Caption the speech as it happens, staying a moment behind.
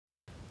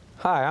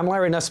Hi, I'm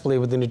Larry Nespoli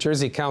with the New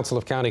Jersey Council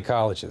of County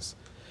Colleges.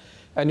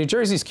 At New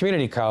Jersey's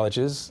community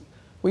colleges,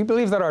 we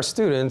believe that our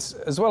students,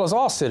 as well as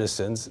all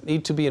citizens,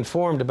 need to be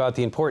informed about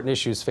the important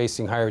issues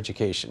facing higher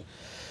education.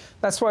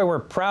 That's why we're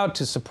proud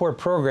to support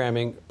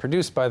programming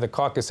produced by the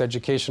Caucus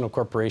Educational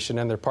Corporation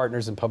and their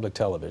partners in public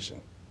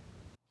television.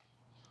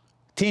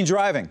 Teen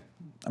driving,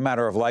 a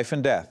matter of life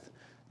and death.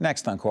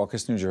 Next on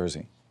Caucus New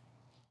Jersey.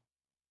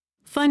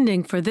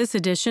 Funding for this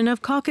edition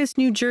of Caucus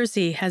New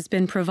Jersey has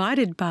been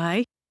provided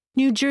by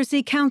New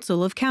Jersey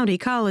Council of County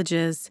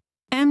Colleges,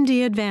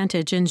 MD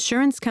Advantage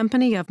Insurance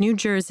Company of New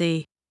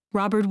Jersey,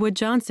 Robert Wood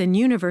Johnson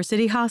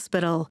University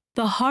Hospital,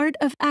 the heart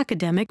of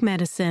academic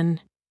medicine,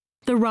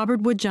 the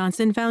Robert Wood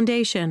Johnson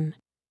Foundation,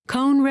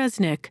 Cohn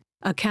Resnick,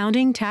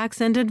 Accounting,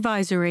 Tax, and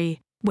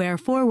Advisory, where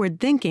forward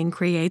thinking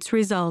creates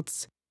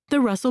results, the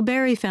Russell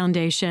Berry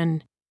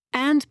Foundation,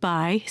 and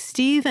by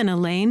Steve and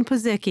Elaine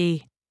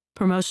Pozicki.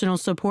 Promotional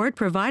support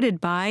provided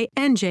by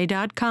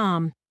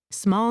NJ.com,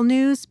 Small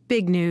News,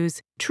 Big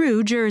News,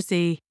 True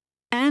Jersey,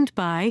 and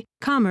by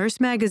Commerce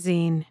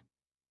Magazine.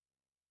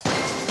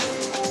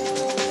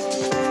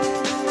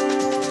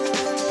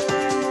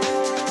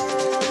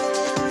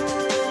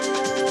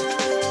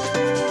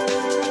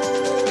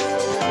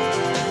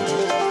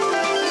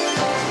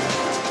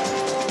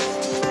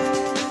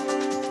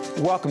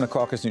 Welcome to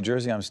Caucus New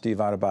Jersey. I'm Steve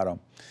Adubato.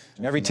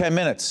 Every 10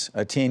 minutes,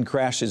 a teen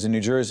crashes in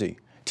New Jersey.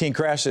 Teen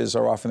crashes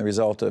are often the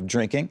result of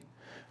drinking,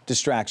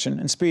 distraction,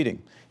 and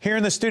speeding. Here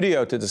in the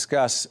studio to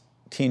discuss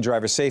teen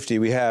driver safety,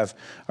 we have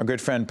our good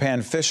friend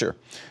Pan Fischer,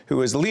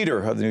 who is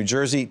leader of the New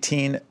Jersey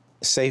Teen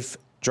Safe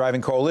Driving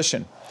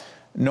Coalition.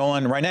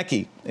 Nolan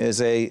Rynecki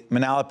is a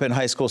Manalapan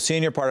High School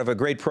senior, part of a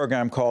great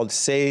program called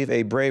Save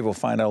a Brave. We'll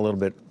find out a little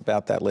bit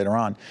about that later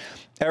on.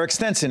 Eric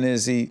Stenson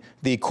is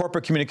the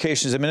Corporate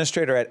Communications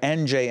Administrator at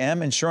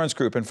NJM Insurance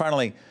Group. And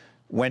finally,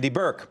 Wendy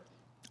Berk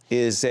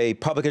is a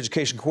Public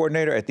Education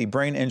Coordinator at the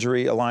Brain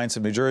Injury Alliance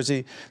of New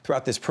Jersey.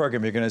 Throughout this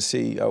program, you're going to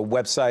see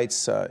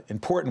websites,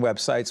 important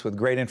websites with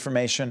great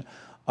information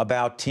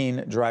about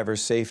teen driver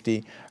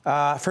safety.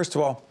 First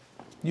of all,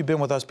 you've been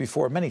with us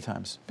before many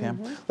times,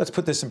 Pam. Let's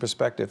put this in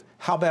perspective.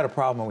 How bad a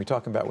problem are we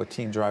talking about with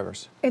teen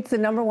drivers? It's the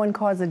 #1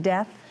 cause of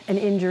death and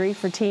injury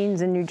for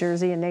teens in New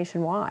Jersey and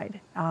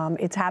nationwide.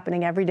 It's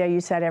happening every day. You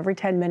said every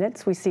 10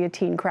 minutes we see a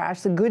teen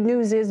crash. The good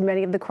news is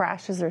many of the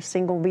crashes are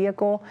single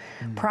vehicle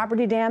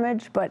property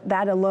damage, but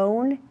that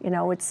alone,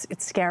 it's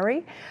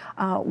scary.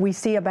 We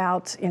see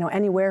about,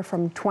 anywhere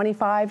from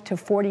 25 to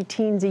 40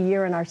 teens a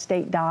year in our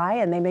state die,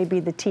 and they may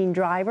be the teen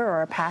driver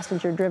or a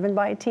passenger driven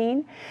by a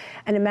teen.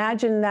 And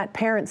imagine that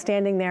parent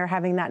standing there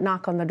having that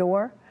knock on the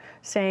door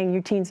saying,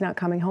 your teen's not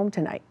coming home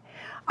tonight.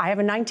 I have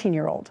a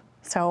 19-year-old.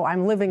 So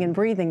I'm living and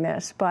breathing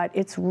this, but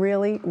it's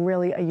really,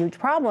 really a huge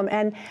problem.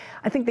 And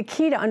I think the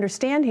key to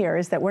understand here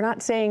is that we're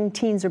not saying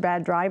teens are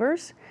bad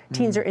drivers.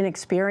 Teens are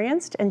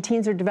inexperienced, and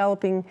teens are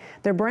developing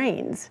their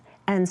brains.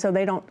 And so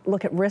they don't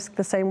look at risk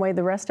the same way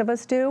the rest of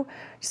us do.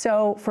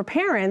 So for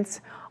parents,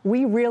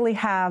 we really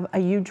have a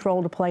huge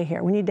role to play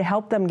here. We need to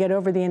help them get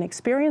over the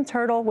inexperience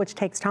hurdle, which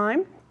takes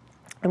time.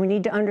 And we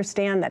need to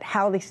understand that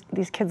how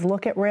these kids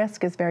look at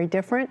risk is very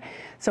different.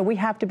 So we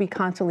have to be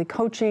constantly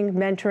coaching,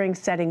 mentoring,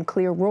 setting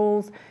clear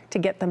rules to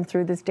get them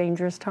through this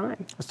dangerous time.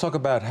 Let's talk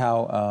about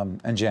how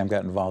NJM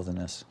got involved in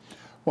this.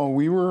 Well,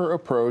 we were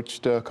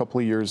approached a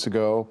couple of years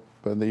ago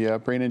by the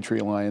Brain Injury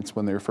Alliance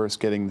when they were first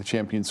getting the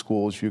Champion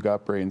Schools You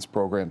Got Brains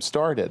program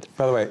started.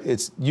 By the way,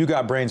 it's You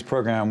Got Brains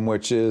program,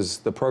 which is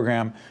the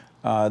program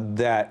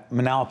that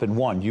Manalapan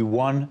won. You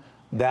won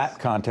that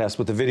contest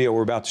with the video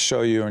we're about to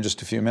show you in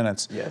just a few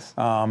minutes. Yes.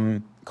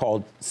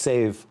 Called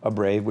Save a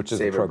Brave, which is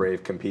Save a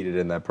Brave competed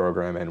in that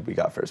program, and we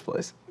got first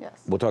place. Yes.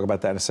 We'll talk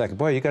about that in a second.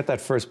 Boy, you got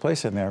that first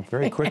place in there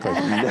very quickly.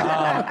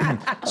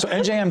 So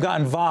NJM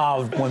got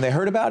involved when they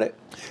heard about it?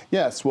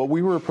 Yes, well,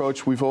 we were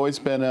approached. We've always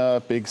been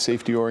a big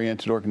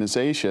safety-oriented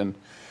organization,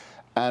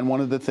 and one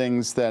of the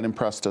things that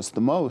impressed us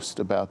the most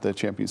about the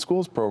Champion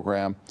Schools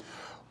program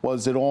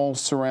was it all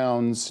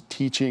surrounds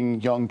teaching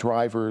young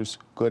drivers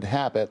good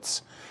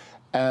habits.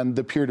 And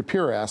the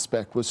peer-to-peer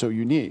aspect was so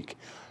unique.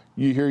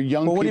 You hear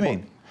young people. What do you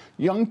mean?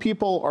 Young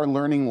people are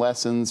learning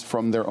lessons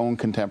from their own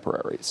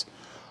contemporaries.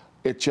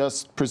 It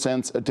just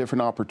presents a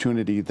different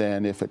opportunity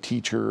than if a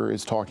teacher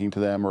is talking to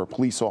them or a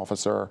police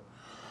officer,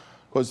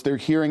 because they're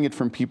hearing it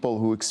from people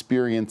who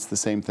experience the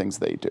same things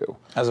they do.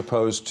 As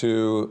opposed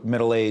to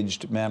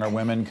middle-aged men or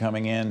women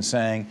coming in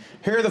saying,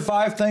 here are the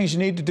 5 things you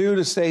need to do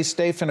to stay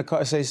safe in a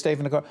car.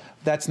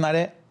 That's not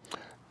it?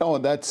 No,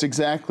 that's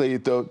exactly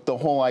the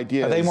whole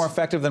idea. Are they more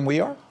effective than we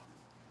are?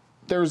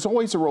 There's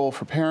always a role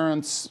for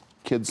parents.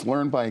 Kids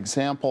learn by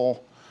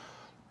example.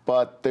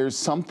 But there's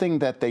something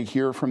that they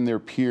hear from their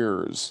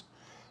peers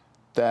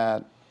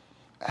that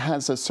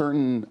has a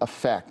certain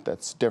effect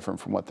that's different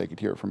from what they could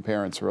hear from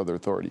parents or other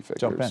authority figures.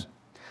 Jump in.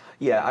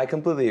 Yeah, I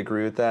completely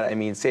agree with that. I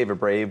mean, Save a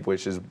Brave,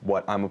 which is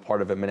what I'm a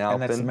part of at Manalapan.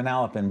 And that's the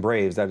Manalapan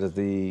Braves. That is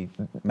the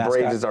mascot.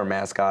 Braves is our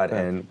mascot,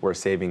 and we're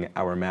saving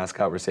our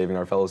mascot. We're saving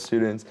our fellow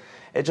students.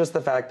 It's just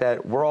the fact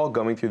that we're all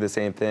going through the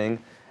same thing.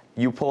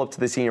 You pull up to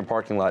the senior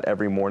parking lot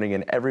every morning,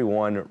 and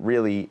everyone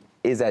really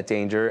is at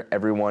danger.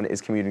 Everyone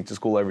is commuting to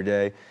school every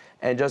day.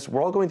 And just,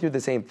 we're all going through the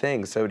same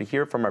thing. So to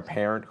hear from our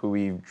parent who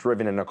we've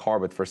driven in a car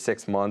with for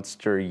 6 months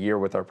to a year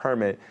with our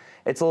permit,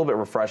 it's a little bit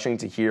refreshing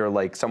to hear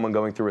like someone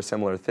going through a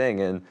similar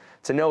thing, and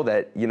to know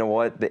that, you know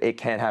what, that it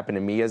can't happen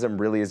to me-ism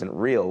really isn't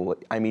real.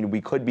 I mean,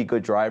 we could be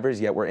good drivers,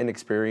 yet we're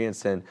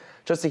inexperienced, and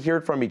just to hear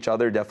it from each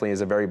other definitely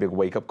is a very big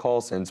wake-up call,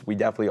 since we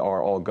definitely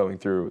are all going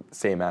through the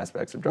same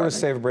aspects of driving. What does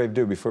Save a Brave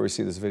do before we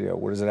see this video?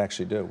 What does it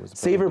actually do?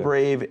 Save a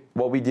Brave,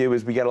 what we do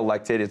is we get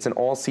elected. It's an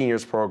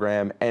all-seniors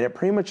program, and it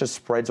pretty much just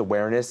spreads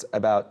awareness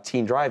about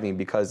teen driving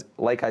because,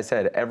 like I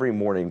said, every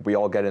morning we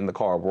all get in the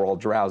car, we're all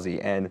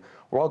drowsy, and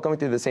we're all going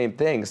through the same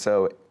thing.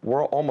 So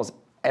we're almost,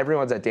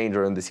 everyone's at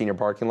danger in the senior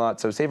parking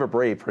lot. So Save a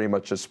Brave pretty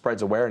much just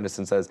spreads awareness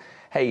and says,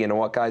 hey, you know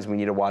what, guys, we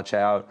need to watch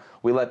out.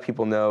 We let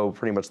people know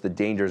pretty much the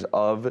dangers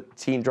of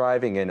teen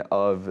driving and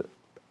of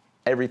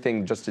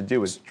everything just to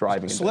do with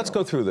driving. So let's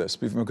go through this,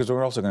 because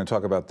we're also going to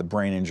talk about the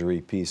brain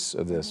injury piece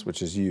of this,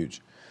 which is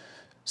huge.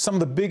 Some of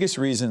the biggest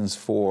reasons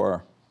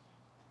for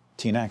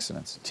teen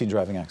accidents, teen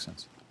driving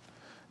accidents.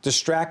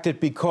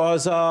 Distracted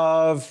because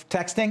of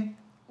texting?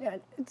 Yeah,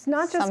 it's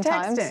not just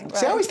Sometimes, texting. right?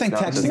 See, I always think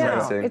texting.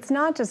 No, it's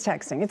not just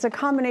texting. It's a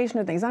combination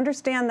of things.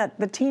 Understand that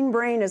the teen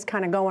brain is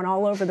kind of going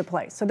all over the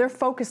place. So they're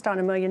focused on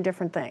a million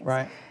different things.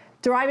 Right.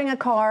 Driving a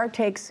car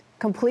takes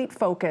complete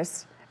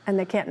focus, and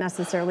they can't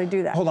necessarily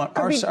do that. Hold on,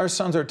 our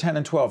sons are 10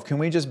 and 12. Can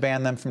we just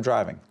ban them from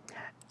driving?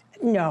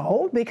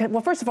 No, because,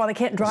 well, first of all, they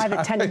can't drive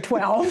at 10 and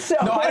 12. So.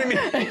 No, I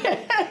didn't mean,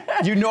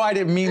 you know I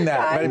didn't mean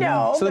that. I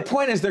know. So the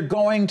point is they're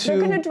going to... They're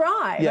going to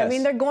drive. Yes. I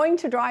mean, they're going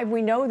to drive,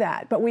 we know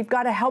that. But we've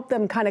got to help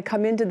them kind of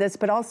come into this,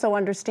 but also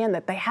understand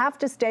that they have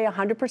to stay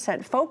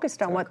 100%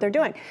 focused on what they're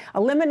doing.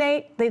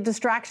 Eliminate the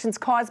distractions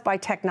caused by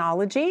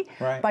technology,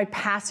 right, by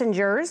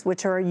passengers,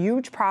 which are a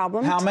huge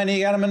problem. How many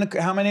you got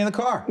them how many in the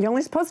car? You're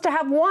only supposed to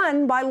have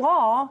one by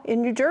law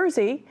in New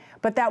Jersey,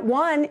 but that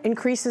one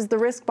increases the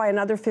risk by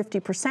another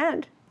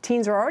 50%.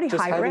 Teens are already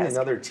just high having risk.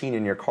 another teen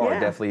in your car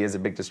definitely is a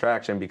big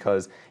distraction,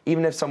 because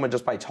even if someone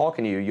just by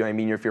talking to you, you know what I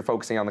mean, if you're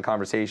focusing on the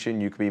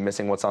conversation, you could be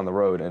missing what's on the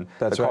road. And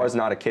the car is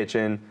not a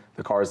kitchen,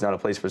 the car is not a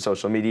place for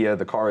social media,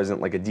 the car isn't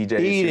like a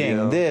DJ Eating,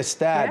 studio. this,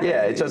 that.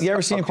 Yeah, it's just you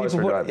ever seen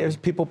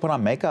people put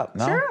on makeup?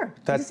 No? Sure,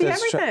 you see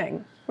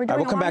everything. We're doing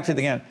we'll come back to it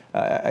again.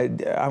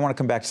 I want to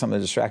come back to some of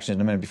the distractions in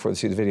a minute before they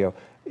see the video.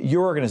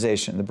 Your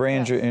organization, the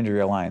Brain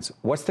Injury Alliance,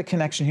 what's the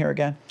connection here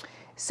again?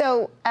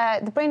 So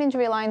the Brain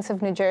Injury Alliance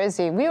of New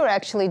Jersey, we were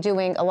actually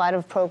doing a lot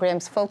of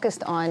programs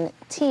focused on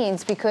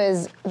teens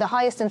because the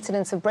highest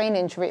incidence of brain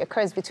injury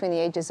occurs between the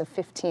ages of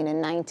 15 and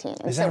 19.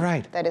 Is that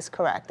right? That is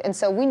correct. And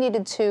so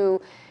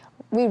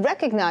we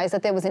recognized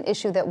that there was an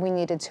issue that we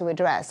needed to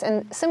address.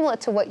 And similar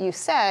to what you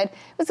said,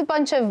 it was a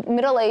bunch of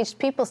middle-aged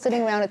people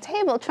sitting around a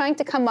table trying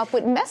to come up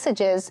with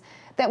messages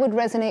that would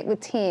resonate with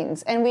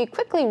teens. And we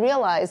quickly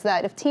realized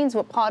that if teens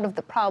were part of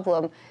the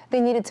problem, they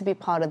needed to be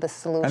part of the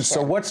solution. And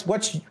so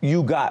what's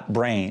You Got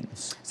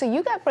Brains? So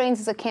You Got Brains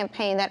is a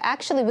campaign that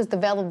actually was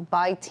developed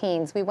by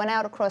teens. We went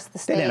out across the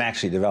state. They didn't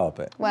actually develop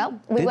it. Well,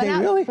 we Did went they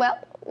out. really? Well,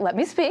 let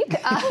me speak.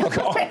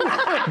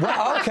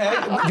 Well, okay.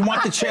 You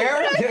want the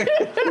chair?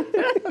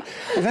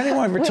 Has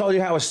anyone ever told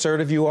you how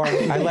assertive you are?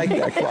 I like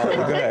that quality.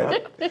 Go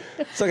ahead.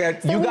 So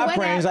You Got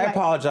Brains. I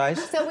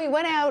apologize. So we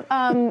went out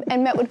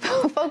and met with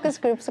focus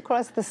groups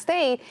across the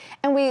state,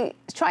 and we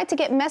tried to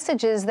get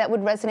messages that would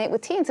resonate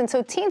with teens. And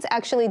so teens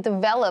actually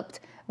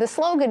developed the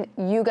slogan,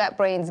 You Got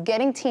Brains,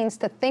 getting teens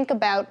to think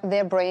about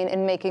their brain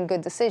and making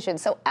good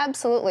decisions. So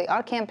absolutely,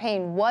 our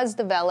campaign was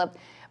developed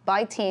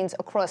by teens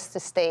across the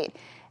state.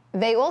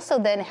 They also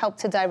then helped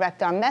to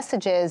direct our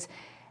messages,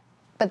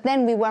 but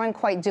then we weren't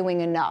quite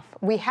doing enough.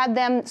 We had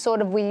them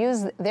we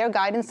used their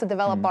guidance to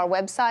develop our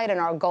website and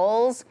our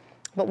goals,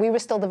 but we were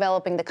still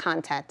developing the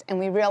content. And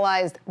we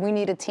realized we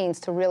needed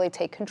teens to really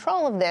take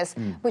control of this,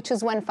 which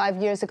is when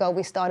 5 years ago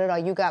we started our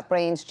You Got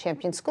Brains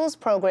Champion Schools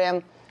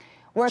program.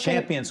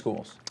 Champion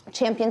Schools.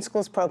 Champion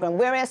Schools program.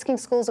 We're asking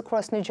schools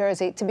across New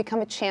Jersey to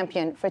become a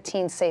champion for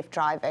teen safe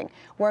driving,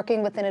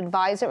 working with an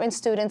advisor and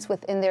students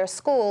within their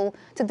school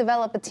to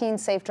develop a teen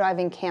safe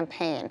driving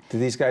campaign.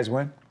 Did these guys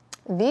win?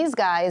 These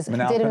guys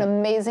did an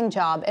amazing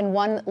job and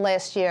won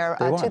last year,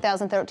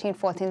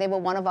 2013-14. They were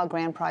one of our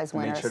grand prize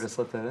winners. Made sure to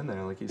slip that in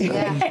there, like you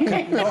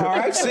said. Yeah. All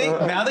right, see,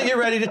 now that you're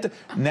ready to,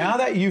 now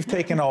that you've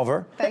taken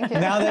over, Thank you.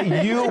 Now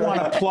that you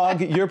want to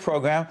plug your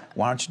program,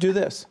 why don't you do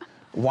this?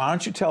 Why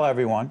don't you tell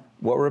everyone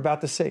what we're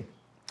about to see?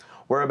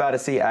 We're about to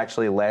see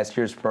actually last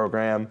year's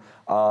program,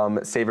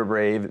 Save a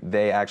Brave.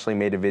 They actually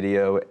made a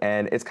video,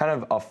 and it's kind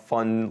of a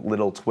fun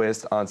little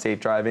twist on safe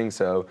driving.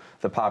 So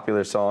the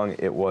popular song,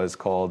 it was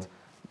called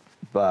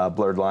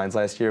Blurred Lines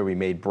last year. We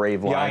made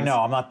Brave Lines. Yeah, I know.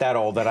 I'm not that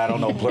old that I don't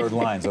know Blurred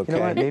Lines, okay? You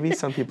know what? Maybe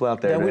some people out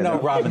there. Yeah, we know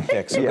Robin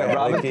Thicke. Yeah,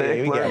 Robin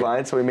Thicke, Blurred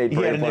Lines, so we made Brave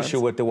Lines. He had an issue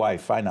with the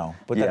wife, I know.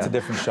 But that's a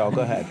different show.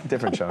 Go ahead.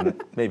 Different show,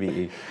 maybe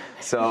E.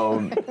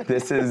 So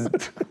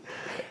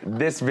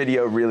this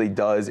video really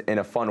does, in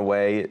a fun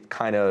way,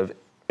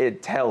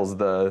 it tells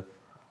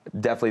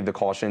definitely the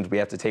cautions we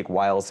have to take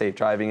while safe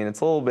driving, and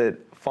it's a little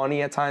bit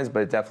funny at times, but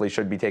it definitely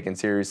should be taken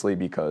seriously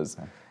because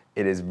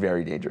it is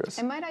very dangerous.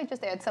 And might I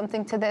just add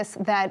something to this,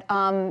 that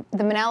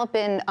the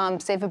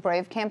Manalapan Save a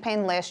Brave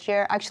campaign last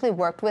year actually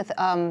worked with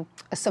a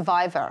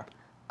survivor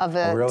of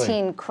a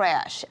teen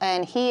crash,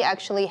 and he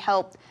actually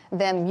helped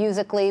them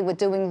musically with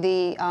doing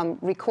the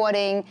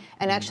recording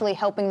and actually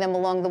helping them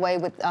along the way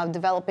with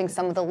developing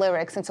some of the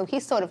lyrics. And so he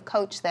sort of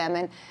coached them,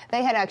 and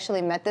they had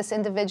actually met this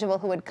individual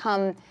who had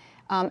come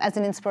as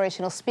an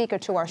inspirational speaker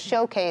to our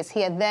showcase.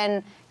 He had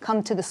then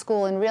come to the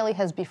school and really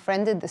has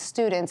befriended the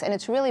students, and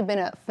it's really been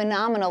a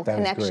phenomenal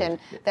connection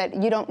that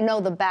you don't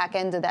know the back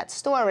end of that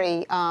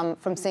story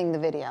from seeing the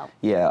video.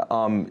 Yeah,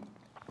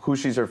 who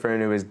she's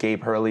referring to is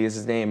Gabe Hurley is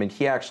his name, and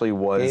he actually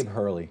was... Gabe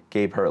Hurley.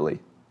 Gabe Hurley.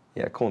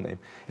 Yeah, cool name.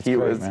 It's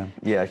great, man.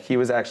 Yeah, he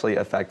was actually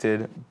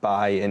affected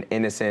by an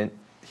innocent...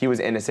 He was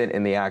innocent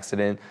in the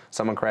accident.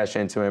 Someone crashed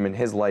into him, and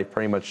his life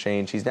pretty much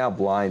changed. He's now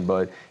blind,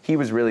 but he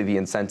was really the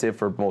incentive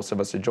for most of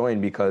us to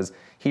join, because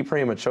he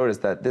pretty much showed us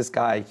that this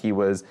guy, he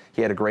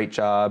had a great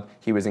job,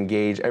 he was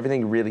engaged,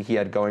 everything really he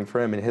had going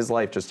for him, and his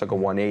life just took a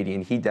 180,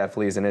 and he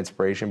definitely is an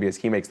inspiration because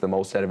he makes the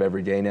most out of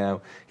every day now.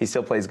 He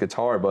still plays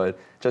guitar, but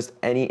just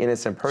any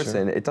innocent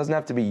person, it doesn't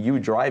have to be you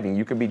driving.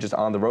 You could be just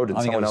on the road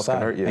and someone else can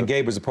hurt you. And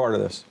Gabe was a part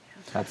of this.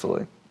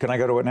 Absolutely. Can I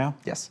go to it now?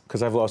 Yes.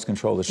 Because I've lost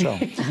control of the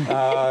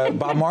show.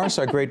 Bob Morris,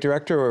 our great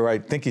director, or I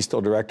think he's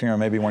still directing, or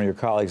maybe one of your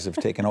colleagues have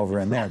taken over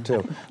in there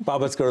too.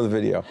 Bob, let's go to the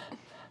video.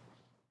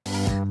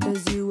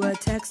 Cause you were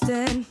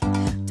texting,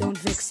 don't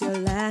fix your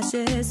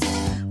lashes,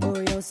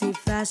 or you'll see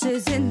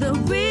flashes in the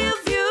rear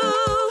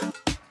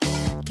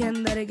view.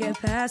 Can't let it get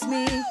past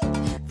me,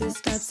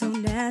 this got so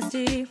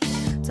nasty.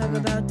 Talk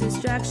about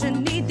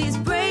distraction, need these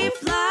brave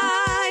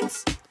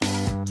lines.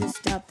 Just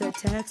stop the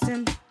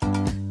texting,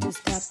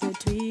 just stop the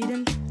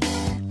tweeting.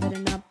 Better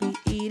not be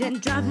eating,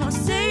 drive more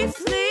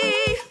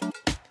safely.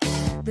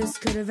 This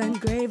could have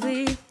ended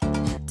gravely.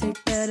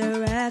 Take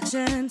better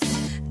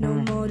actions, no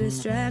more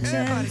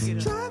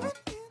distractions.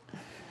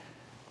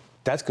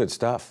 That's good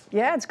stuff.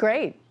 Yeah, it's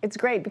great. It's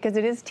great because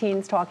it is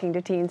teens talking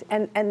to teens,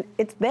 and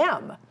it's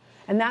them.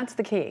 And that's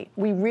the key.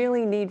 We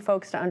really need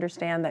folks to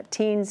understand that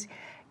teens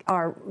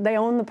they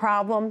own the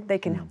problem, they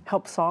can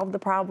help solve the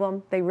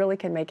problem, they really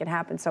can make it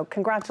happen. So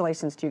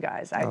congratulations to you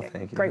guys. Thank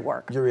you. Great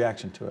work. Your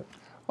reaction to it?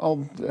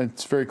 Well,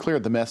 it's very clear.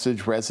 The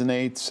message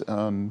resonates,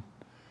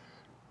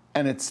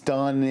 and it's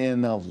done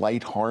in a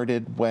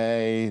lighthearted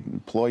way,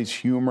 employs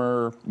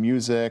humor,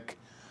 music,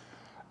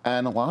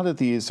 and a lot of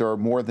these are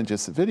more than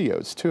just the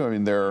videos, too. I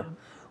mean, they're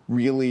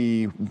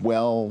really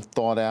well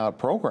thought out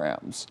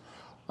programs,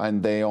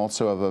 and they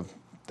also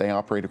they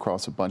operate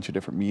across a bunch of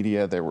different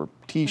media. There were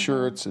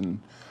T-shirts, and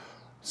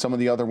some of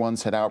the other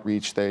ones had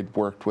outreach. They'd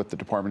worked with the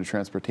Department of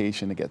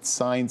Transportation to get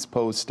signs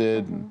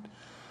posted. And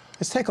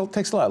it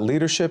takes a lot of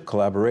leadership,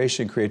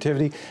 collaboration,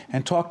 creativity,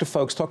 and talk to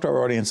folks, talk to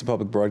our audience in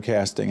public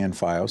broadcasting and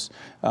FiOS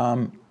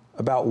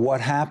about what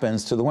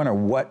happens to the winner.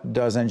 What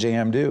does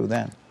NJM do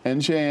then?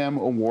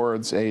 NJM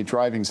awards a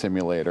driving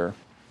simulator.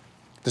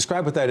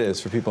 Describe what that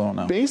is for people who don't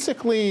know.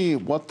 Basically,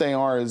 what they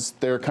are is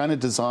they're kind of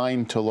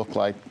designed to look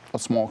like a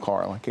small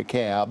car, like a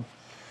cab,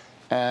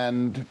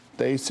 and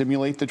they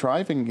simulate the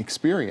driving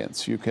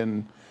experience.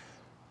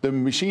 The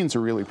machines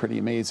are really pretty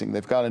amazing.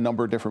 They've got a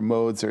number of different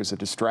modes. There's a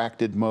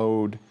distracted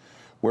mode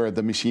where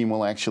the machine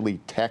will actually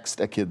text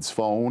a kid's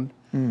phone,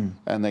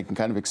 and they can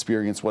kind of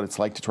experience what it's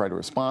like to try to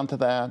respond to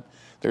that.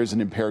 There's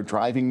an impaired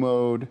driving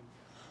mode,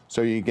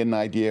 so you get an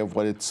idea of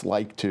what it's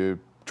like to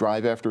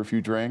drive after a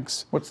few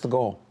drinks. What's the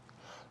goal?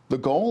 The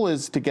goal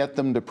is to get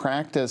them to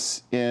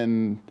practice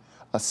in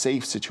a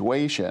safe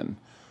situation,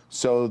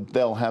 so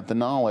they'll have the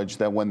knowledge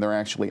that when they're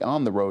actually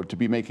on the road to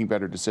be making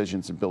better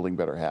decisions and building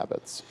better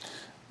habits.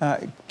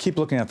 Keep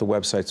looking at the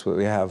websites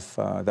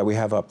that we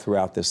have up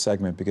throughout this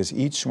segment, because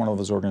each one of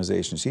those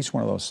organizations, each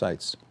one of those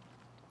sites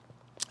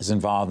is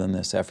involved in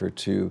this effort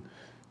to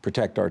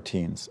protect our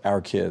teens,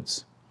 our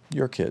kids,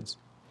 your kids,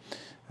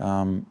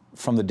 from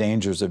the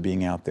dangers of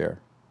being out there,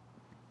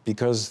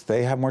 because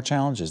they have more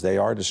challenges. They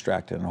are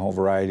distracted in a whole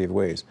variety of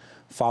ways.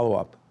 Follow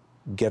up,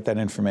 get that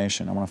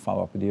information. I want to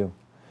follow up with you.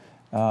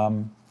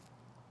 The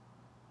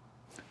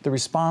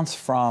response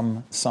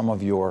from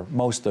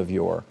most of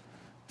your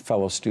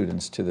fellow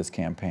students to this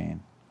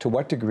campaign, to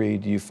what degree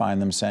do you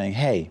find them saying,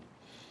 hey,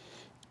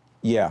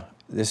 yeah,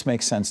 this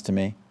makes sense to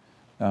me.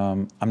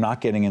 I'm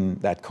not getting in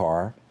that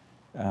car.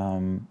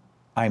 I'm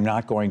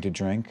not going to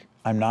drink.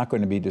 I'm not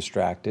going to be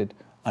distracted.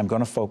 I'm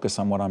going to focus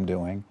on what I'm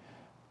doing.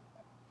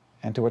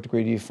 And to what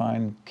degree do you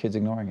find kids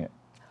ignoring it?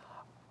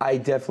 I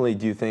definitely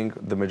do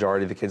think the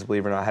majority of the kids,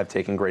 believe it or not, have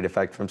taken great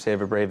effect from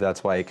Save a Brave.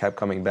 That's why it kept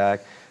coming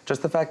back.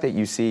 Just the fact that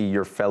you see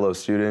your fellow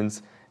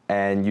students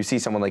and you see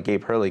someone like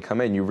Gabe Hurley come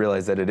in, you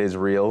realize that it is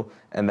real,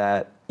 and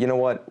that, you know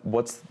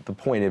what's the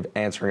point of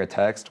answering a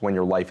text when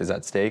your life is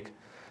at stake?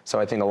 So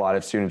I think a lot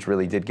of students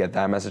really did get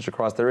that message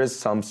across. There is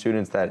some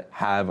students that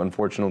have,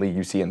 unfortunately,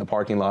 you see in the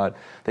parking lot,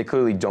 they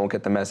clearly don't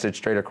get the message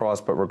straight across,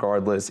 but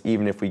regardless,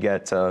 even if we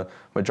get to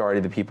majority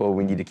of the people,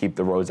 we need to keep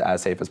the roads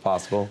as safe as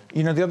possible.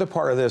 You know, the other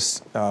part of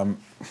this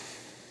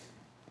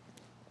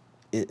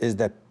is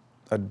that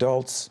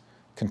adults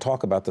can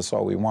talk about this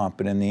all we want,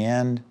 but in the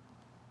end,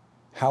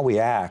 how we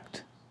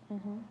act.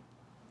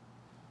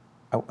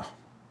 I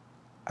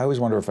always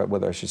wonder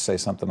whether I should say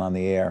something on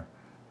the air.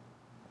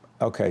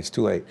 Okay, it's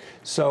too late.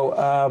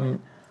 So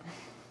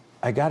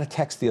I got a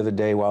text the other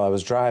day while I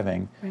was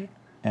driving,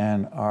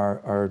 and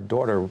our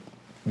daughter, a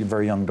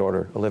very young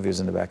daughter, Olivia's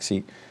in the back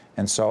seat,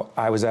 and so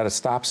I was at a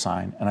stop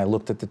sign, and I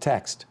looked at the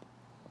text,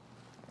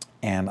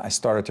 and I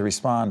started to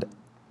respond,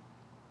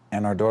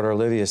 and our daughter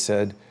Olivia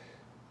said,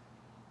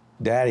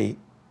 "Daddy,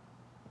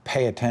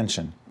 pay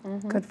attention."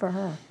 Good for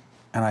her.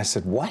 And I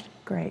said, "What?"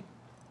 Great.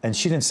 And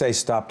she didn't say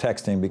stop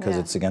texting because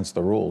it's against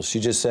the rules. She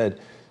just said,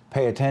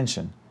 "Pay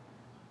attention."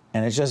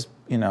 And it just,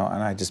 and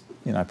I just,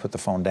 I put the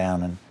phone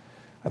down, and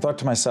I thought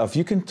to myself,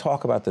 you can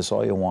talk about this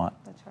all you want.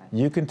 That's right.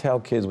 You can tell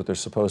kids what they're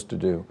supposed to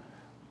do,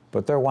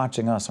 but they're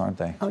watching us, aren't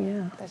they? Oh,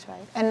 yeah. That's right.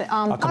 And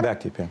I'll come back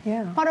to you, Pam.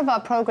 Yeah. part of our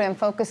program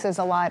focuses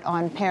a lot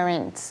on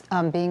parents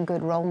being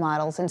good role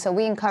models. And so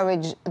we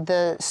encourage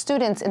the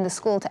students in the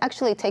school to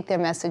actually take their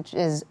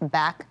messages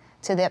back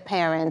to their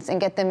parents and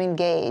get them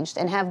engaged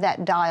and have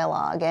that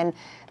dialogue and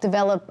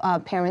develop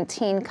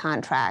parent-teen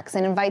contracts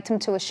and invite them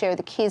to a Share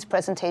the Keys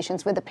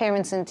presentations where the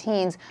parents and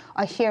teens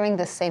are hearing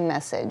the same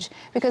message.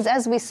 Because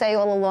as we say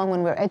all along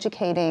when we're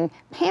educating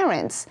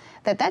parents,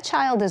 that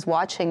child is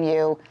watching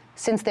you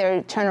since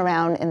they turn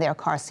around in their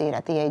car seat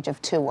at the age of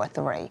 2 or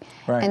 3.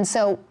 Right. And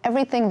so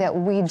everything that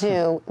we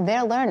do,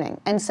 they're learning.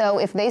 And so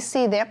if they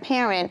see their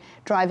parent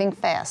driving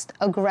fast,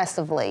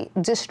 aggressively,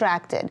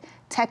 distracted,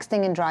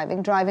 texting and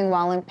driving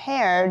while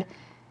impaired,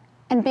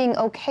 and being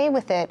okay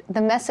with it,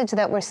 the message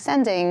that we're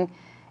sending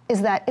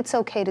is that it's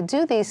okay to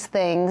do these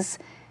things,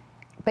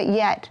 but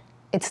yet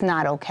it's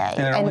not okay.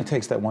 And it only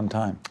takes that one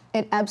time.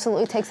 It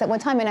absolutely takes that one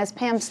time. And as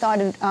Pam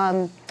started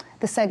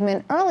the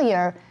segment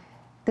earlier,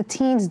 the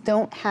teens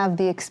don't have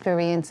the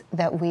experience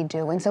that we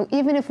do. And so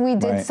even if we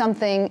did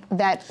something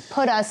that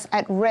put us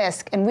at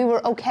risk and we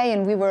were okay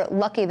and we were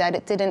lucky that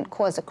it didn't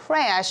cause a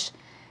crash,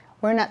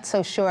 we're not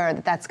so sure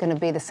that that's going to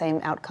be the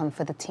same outcome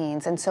for the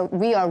teens. And so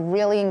we are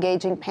really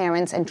engaging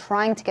parents and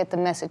trying to get the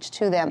message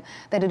to them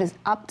that it is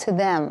up to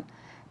them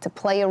to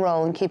play a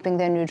role in keeping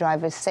their new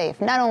drivers safe,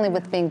 not only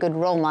with being good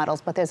role models,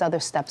 but there's other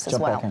steps as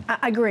well.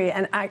 I agree,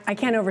 and I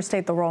can't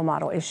overstate the role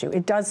model issue.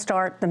 It does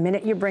start the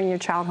minute you bring your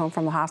child home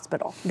from the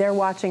hospital. They're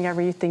watching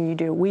everything you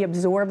do. We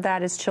absorb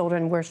that as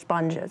children. We're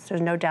sponges.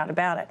 There's no doubt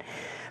about it.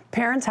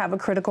 Parents have a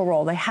critical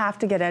role. They have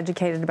to get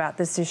educated about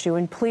this issue.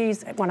 And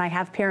please, when I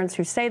have parents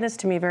who say this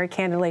to me very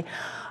candidly,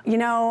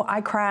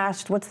 I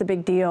crashed, what's the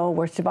big deal?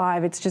 We'll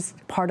survive. It's just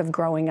part of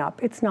growing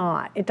up. It's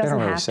not. It doesn't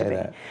have to be.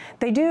 That.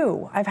 They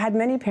do. I've had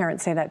many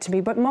parents say that to me,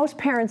 but most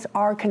parents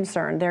are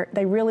concerned.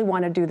 They really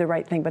want to do the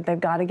right thing, but they've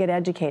got to get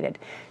educated.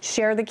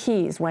 Share the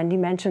Keys. Wendy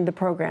mentioned the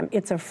program.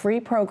 It's a free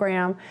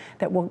program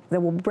that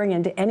will bring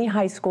into any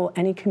high school,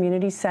 any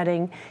community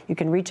setting. You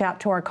can reach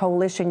out to our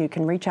coalition. You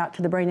can reach out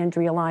to the Brain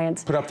Injury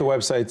Alliance. Put up the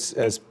websites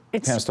as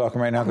Pam's talking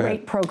right now. Go ahead.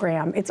 Great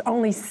program. It's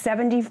only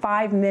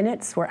 75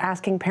 minutes. We're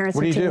asking parents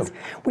and teens. What do you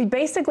do? We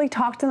basically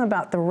talk to them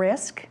about the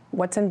risk,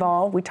 what's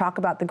involved. We talk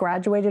about the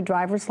graduated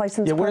driver's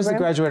license program. What is the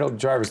graduated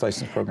driver's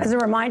license program? As a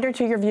reminder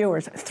to your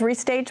viewers,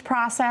 3-stage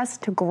process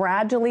to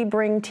gradually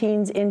bring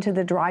teens into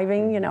the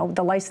driving,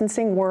 the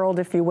licensing world,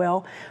 if you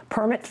will.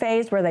 Permit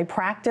phase where they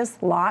practice,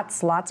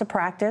 lots of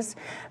practice.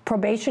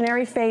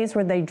 Probationary phase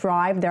where they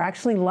drive. They're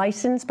actually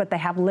licensed, but they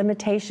have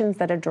limitations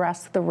that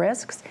address the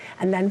risks.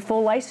 And then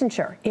full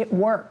licensure. It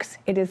works.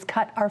 It has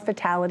cut our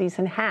fatalities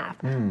in half.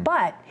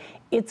 But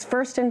it's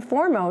first and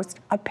foremost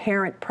a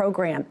parent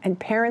program, and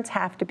parents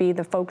have to be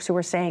the folks who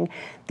are saying,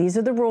 these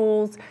are the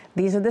rules,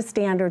 these are the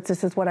standards,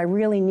 this is what I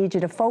really need you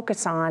to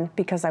focus on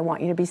because I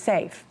want you to be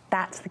safe.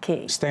 That's the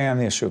key. Stay on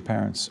the issue of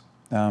parents.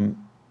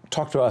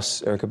 Talk to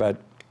us, Eric, about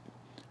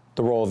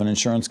the role of an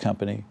insurance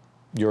company,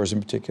 yours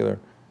in particular,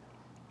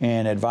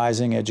 in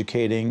advising,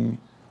 educating,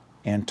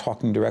 and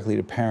talking directly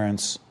to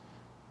parents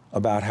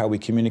about how we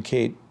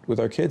communicate with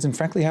our kids and,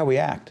 frankly, how we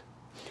act.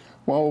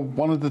 Well,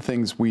 one of the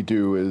things we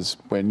do is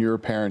when you're a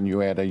parent,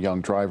 you add a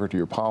young driver to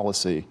your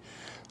policy.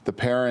 The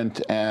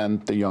parent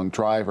and the young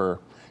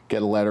driver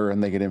get a letter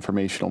and they get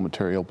informational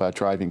material about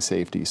driving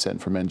safety sent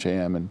from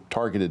NJM and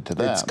targeted to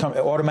them. It's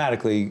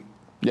automatically,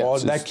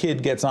 that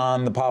kid gets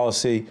on the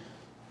policy,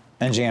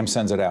 NJM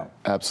sends it out.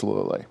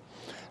 Absolutely.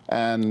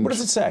 And what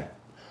does it say?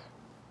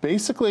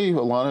 Basically,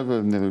 a lot of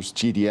them, there's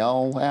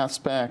GDL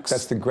aspects.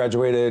 That's the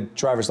graduated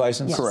driver's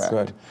license? Yes.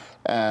 Correct.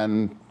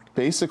 And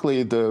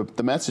basically, the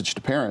message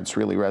to parents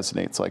really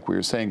resonates, like we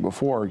were saying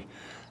before.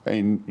 I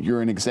mean,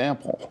 you're an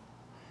example.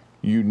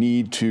 You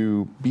need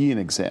to be an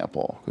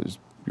example, because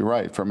you're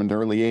right, from an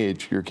early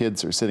age, your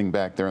kids are sitting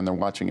back there and they're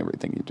watching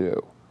everything you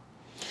do.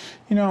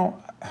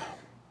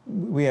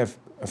 We have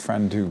a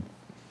friend who,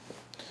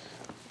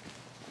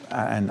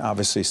 and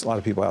obviously a lot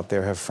of people out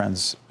there have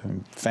friends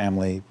and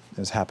family,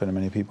 has happened to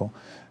many people,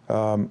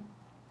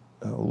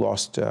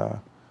 lost a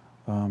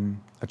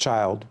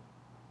child.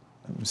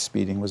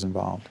 Speeding was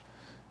involved.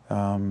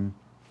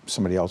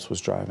 Somebody else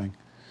was driving.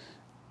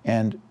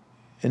 And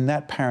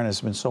that parent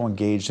has been so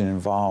engaged and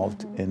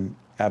involved in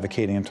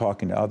advocating and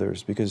talking to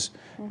others because,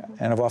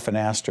 and I've often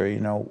asked her,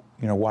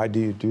 why do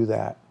you do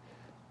that?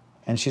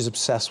 And she's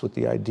obsessed with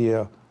the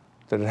idea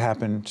that it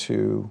happened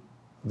to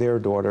their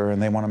daughter,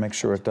 and they want to make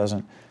sure it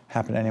doesn't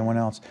happen to anyone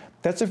else.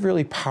 That's a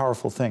really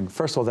powerful thing.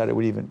 First of all,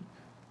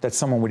 that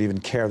someone would even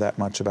care that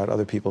much about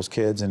other people's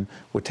kids and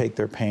would take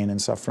their pain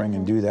and suffering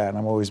and do that. And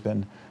I've always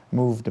been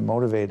moved and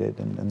motivated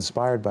and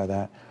inspired by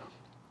that.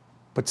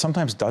 But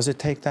sometimes, does it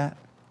take that?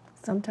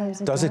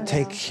 Sometimes it does. Does it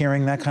take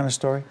hearing that kind of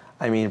story?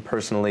 I mean,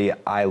 personally,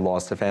 I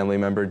lost a family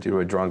member due to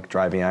a drunk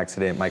driving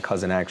accident. My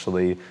cousin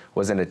actually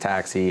was in a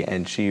taxi,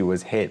 and she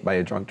was hit by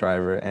a drunk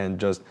driver. And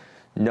just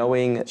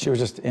knowing... She was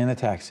just in a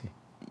taxi,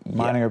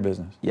 minding her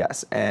business.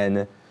 Yes,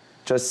 and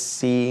just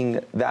seeing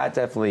that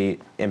definitely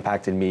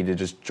impacted me to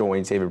just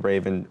join Save It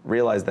Brave and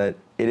realize that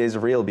it is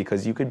real,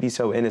 because you could be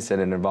so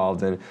innocent and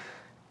involved. And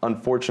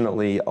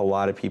unfortunately, a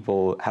lot of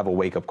people have a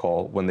wake-up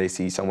call when they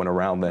see someone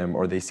around them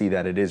or they see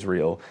that it is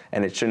real,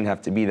 and it shouldn't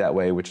have to be that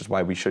way, which is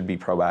why we should be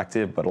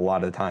proactive, but a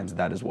lot of the times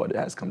that is what it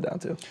has come down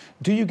to.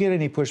 Do you get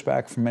any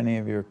pushback from any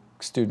of your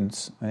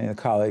students, any of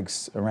the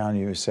colleagues around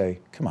you who say,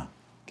 come on,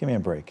 give me a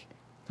break,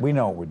 we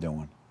know what we're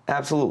doing?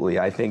 Absolutely.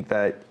 I think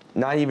that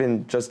not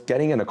even just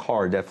getting in a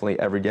car definitely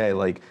every day,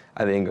 like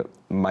I think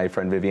my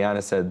friend Viviana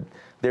said,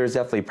 there's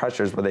definitely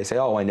pressures where they say,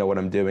 oh, I know what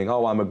I'm doing.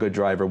 Oh, I'm a good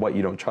driver. What,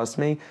 you don't trust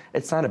me?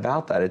 It's not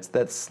about that. It's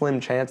that slim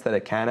chance that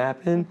it can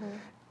happen.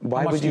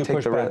 Why would you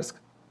take the risk?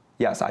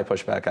 Yes, I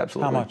push back,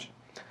 absolutely. How much?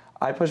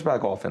 I push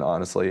back often,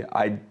 honestly.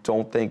 I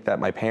don't think that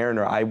my parent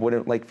or I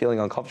wouldn't like feeling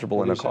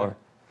uncomfortable in a car.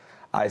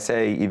 I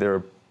say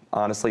either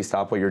honestly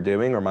stop what you're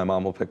doing or my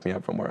mom will pick me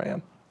up from where I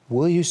am.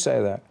 Will you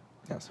say that?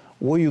 Yes.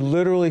 Will you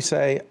literally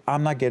say,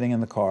 I'm not getting in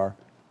the car,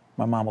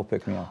 my mom will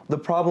pick me up? The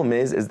problem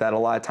is that a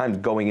lot of times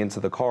going into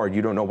the car,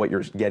 you don't know what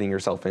you're getting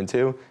yourself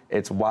into.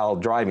 It's while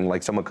driving,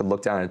 like someone could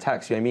look down and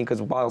text, you know what I mean?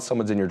 Because while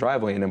someone's in your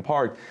driveway and in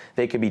park,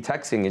 they could be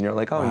texting and you're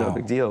like, oh, no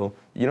big deal.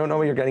 You don't know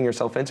what you're getting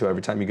yourself into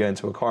every time you get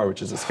into a car,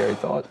 which is a scary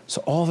thought.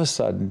 So all of a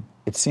sudden,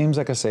 it seems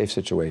like a safe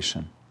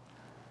situation.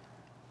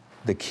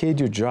 The kid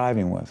you're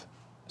driving with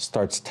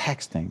starts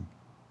texting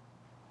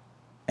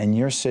and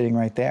you're sitting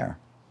right there.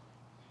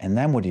 And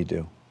then what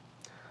do?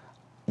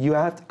 You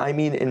have to, I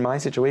mean, in my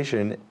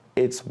situation,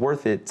 it's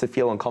worth it to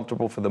feel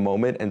uncomfortable for the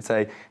moment and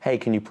say, hey,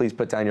 can you please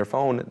put down your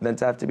phone, than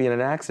to have to be in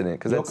an accident.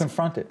 Because you'll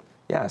confront it.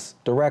 Yes.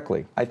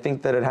 Directly. I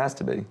think that it has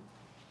to be.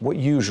 What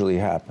usually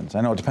happens?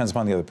 I know it depends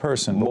upon the other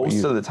person.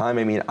 Most of the time,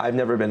 I mean, I've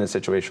never been in a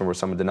situation where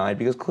someone denied,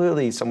 because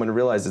clearly someone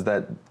realizes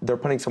that they're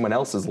putting someone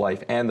else's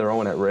life and their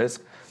own at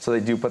risk, so they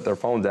do put their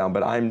phone down.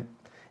 But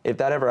if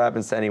that ever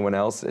happens to anyone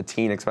else, a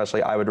teen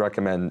especially, I would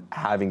recommend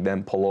having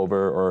them pull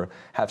over or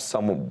have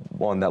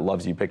someone that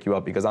loves you pick you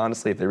up, because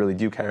honestly, if they really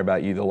do care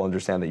about you, they'll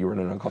understand that you were in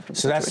an uncomfortable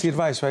situation. So that's the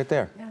advice right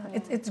there. Yeah,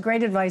 it's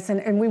great advice,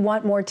 and we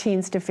want more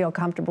teens to feel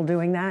comfortable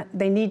doing that.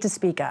 They need to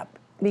speak up,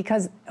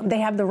 because they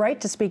have the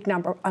right to speak,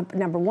 number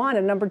one,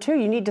 and number two,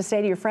 you need to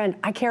say to your friend,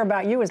 I care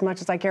about you as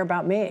much as I care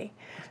about me.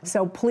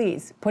 So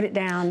please, put it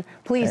down.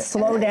 Please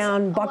slow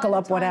down, buckle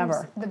up,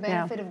 whatever. The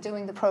benefit of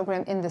doing the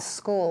program in the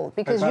school,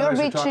 because you're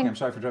reaching... I'm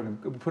sorry for talking.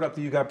 Put up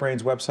the You Got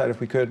Brains website if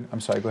we could. I'm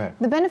sorry, go ahead.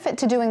 The benefit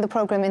to doing the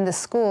program in the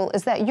school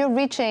is that you're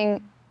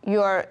reaching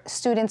your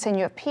students and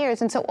your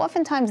peers, and so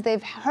oftentimes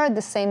they've heard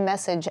the same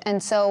message,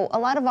 and so a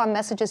lot of our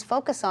messages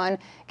focus on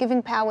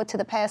giving power to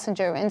the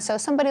passenger, and so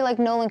somebody like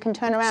Nolan can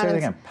turn around and... Say it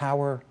again,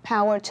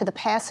 power to the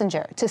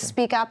passenger, to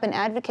speak up and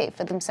advocate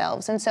for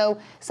themselves. And so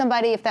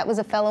somebody, if that was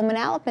a fellow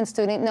Manalapan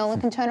student,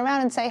 Nolan can turn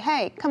around and say,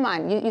 hey, come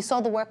on, you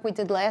saw the work we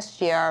did last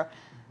year,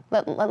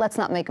 let's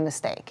not make a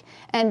mistake.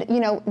 And you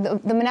know,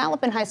 the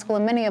Manalapan High School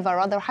and many of our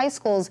other high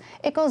schools,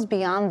 it goes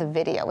beyond the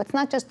video. It's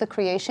not just the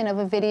creation of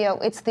a video,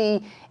 it's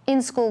the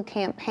in-school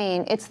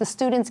campaign. It's the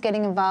students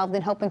getting involved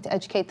in helping to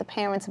educate the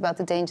parents about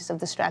the dangers of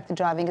distracted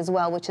driving as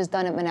well, which is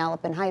done at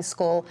Manalapan High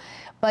School.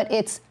 But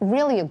it's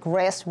really a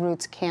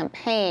grassroots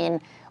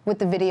campaign with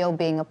the video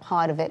being a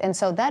part of it. And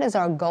so that is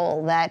our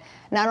goal, that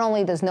not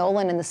only does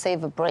Nolan and the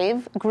Save It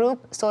Brave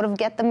group sort of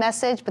get the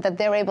message, but that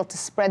they're able to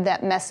spread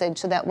that message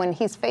so that when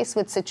he's faced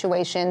with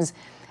situations,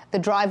 the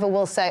driver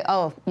will say,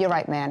 oh, you're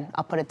right, man,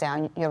 I'll put it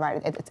down, you're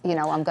right, you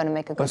know, I'm gonna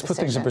make a good decision. Let's put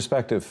things in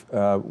perspective.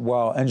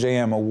 While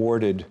NJM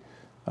awarded,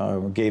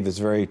 gave this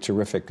very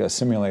terrific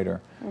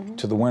simulator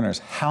to the winners,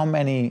 how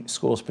many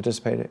schools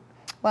participated?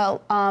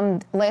 Well,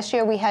 last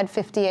year we had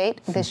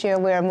 58. This year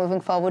we're moving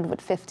forward with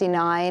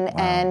 59. Wow.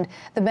 And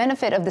the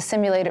benefit of the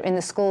simulator in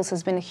the schools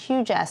has been a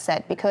huge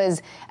asset,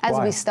 because as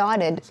we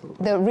started,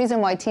 the reason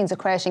why teens are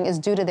crashing is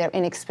due to their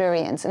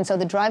inexperience. And so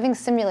the driving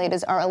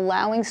simulators are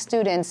allowing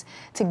students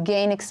to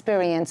gain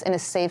experience in a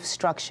safe,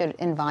 structured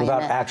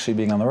environment. Without actually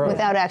being on the road.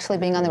 Without actually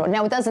being on the road.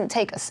 Now, it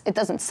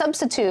doesn't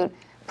substitute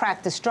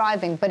practice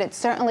driving, but it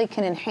certainly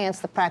can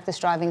enhance the practice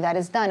driving that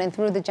is done. And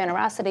through the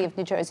generosity of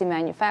New Jersey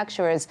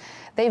manufacturers,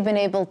 they've been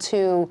able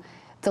to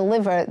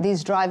deliver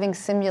these driving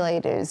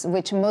simulators,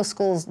 which most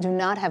schools do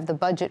not have the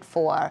budget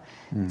for,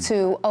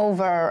 to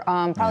over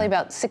probably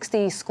about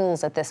 60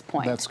 schools at this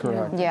point. That's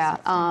correct. Yeah.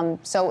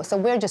 So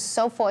we're just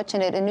so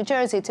fortunate in New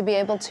Jersey to be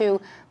able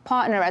to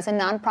partner as a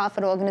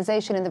nonprofit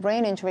organization in the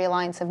Brain Injury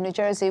Alliance of New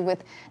Jersey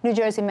with New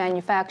Jersey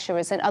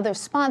manufacturers and other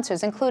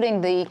sponsors,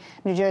 including the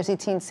New Jersey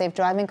Teen Safe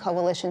Driving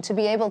Coalition, to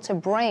be able to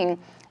bring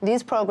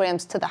these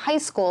programs to the high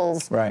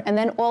schools, right, and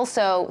then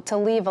also to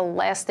leave a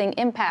lasting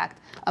impact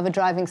of a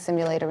driving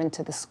simulator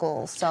into the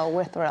schools. So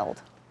we're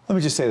thrilled. Let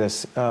me just say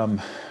this.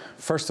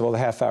 First of all, the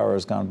half hour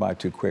has gone by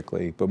too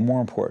quickly, but more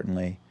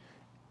importantly,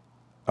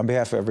 on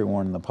behalf of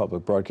everyone in the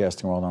public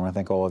broadcasting world, I want to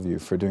thank all of you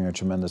for doing a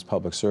tremendous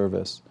public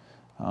service,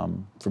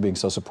 for being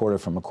so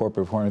supportive from a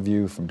corporate point of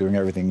view, from doing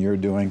everything you're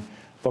doing,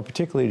 but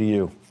particularly to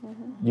you.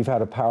 Mm-hmm. You've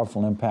had a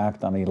powerful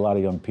impact on a lot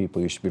of young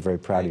people. You should be very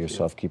proud of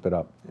yourself. Keep it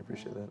up. I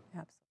appreciate that.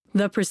 Absolutely.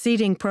 The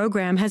preceding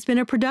program has been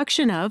a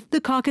production of the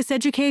Caucus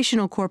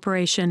Educational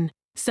Corporation,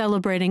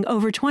 celebrating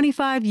over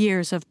 25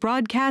 years of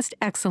broadcast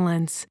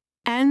excellence.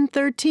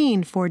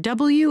 N13 for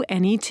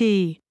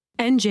WNET,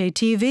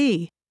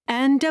 NJTV,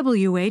 and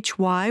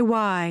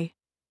WHYY.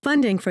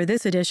 Funding for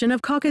this edition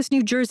of Caucus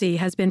New Jersey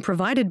has been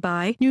provided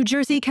by New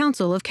Jersey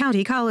Council of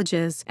County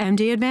Colleges,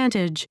 MD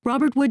Advantage,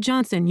 Robert Wood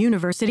Johnson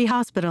University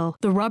Hospital,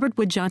 the Robert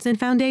Wood Johnson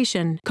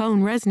Foundation,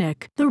 Cone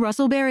Resnick, the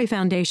Russell Berry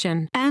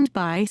Foundation, and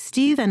by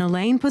Steve and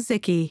Elaine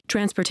Pozicki.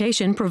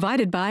 Transportation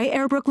provided by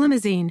Airbrook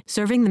Limousine,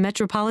 serving the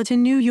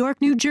metropolitan New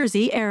York, New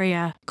Jersey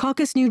area.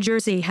 Caucus New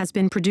Jersey has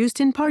been produced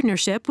in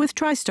partnership with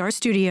TriStar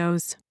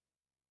Studios.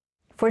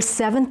 For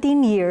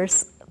 17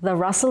 years, the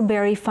Russell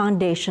Berry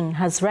Foundation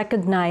has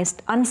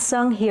recognized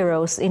unsung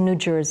heroes in New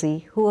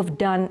Jersey who have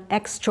done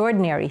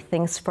extraordinary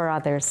things for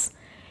others.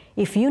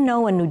 If you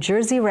know a New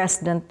Jersey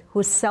resident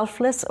whose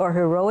selfless or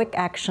heroic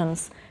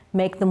actions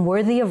make them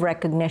worthy of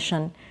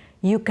recognition,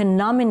 you can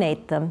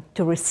nominate them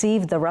to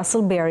receive the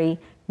Russell Berry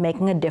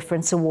Making a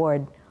Difference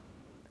Award.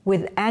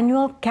 With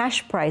annual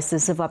cash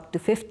prizes of up to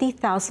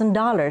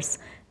 $50,000,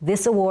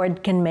 this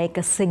award can make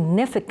a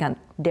significant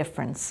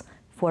difference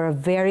for a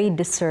very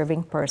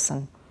deserving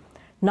person.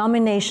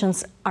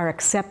 Nominations are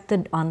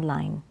accepted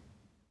online.